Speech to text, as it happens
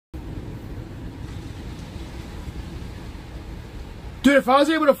Dude, if I was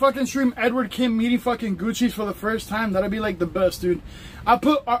able to fucking stream Edward Kim meeting fucking Goocheese for the first time, that'd be like the best, dude. I'll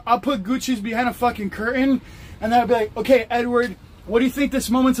put Goocheese behind a fucking curtain, and then I'd be like, okay, Edward, what do you think this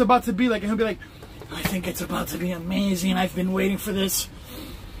moment's about to be like? And he'll be like, I think it's about to be amazing. I've been waiting for this.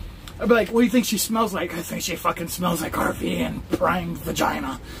 I'd be like, what do you think she smells like? I think she fucking smells like RV and prime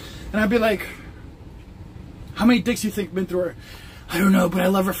vagina. And I'd be like, how many dicks do you think been through her? I don't know, but I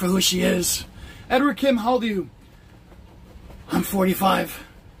love her for who she is. Edward Kim, how old are you? I'm 45.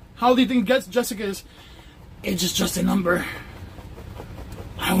 How old do you think Jessica is? Age is just a number.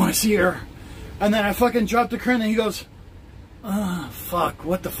 I want to see her. And then I fucking drop the curtain and he goes, fuck,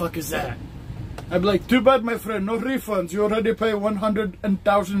 what the fuck is that? I'd be like, too bad, my friend, no refunds. You already pay $100,000,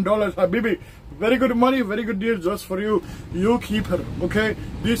 habibi. Very good money, very good deal just for you. You keep her, okay?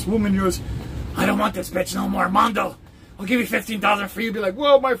 This woman yours. I don't want this bitch no more. Mando, I'll give you $15,000 for you. Be like,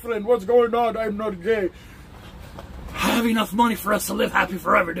 well, my friend, what's going on? I'm not gay. I have enough money for us to live happy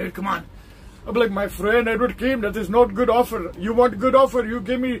forever, dude. Come on. I'll be like, my friend, Edward Kim, that is not good offer. You want good offer? You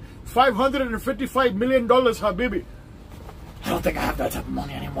give me $555 million, habibi. I don't think I have that type of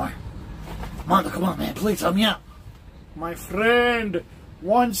money anymore. Mando, come on, man. Please help me out. My friend,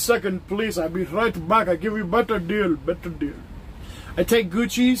 1 second, please. I'll be right back. I give you better deal. Better deal. I take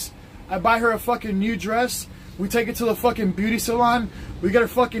Goocheese. I buy her a fucking new dress. We take it to the fucking beauty salon. We get her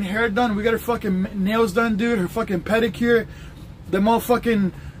fucking hair done. We get her fucking nails done, dude. Her fucking pedicure. The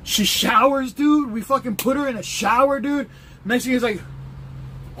motherfucking... She showers, dude. We fucking put her in a shower, dude. Next thing is like...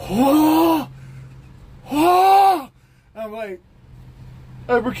 Oh! Oh! I'm like...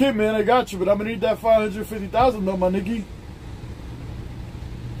 Edward Kim, man, I got you, but I'm gonna need that $550,000 though, my nigga.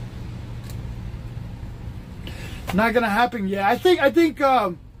 Not gonna happen. Yeah, I think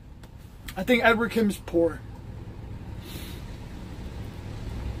Edward Kim's poor.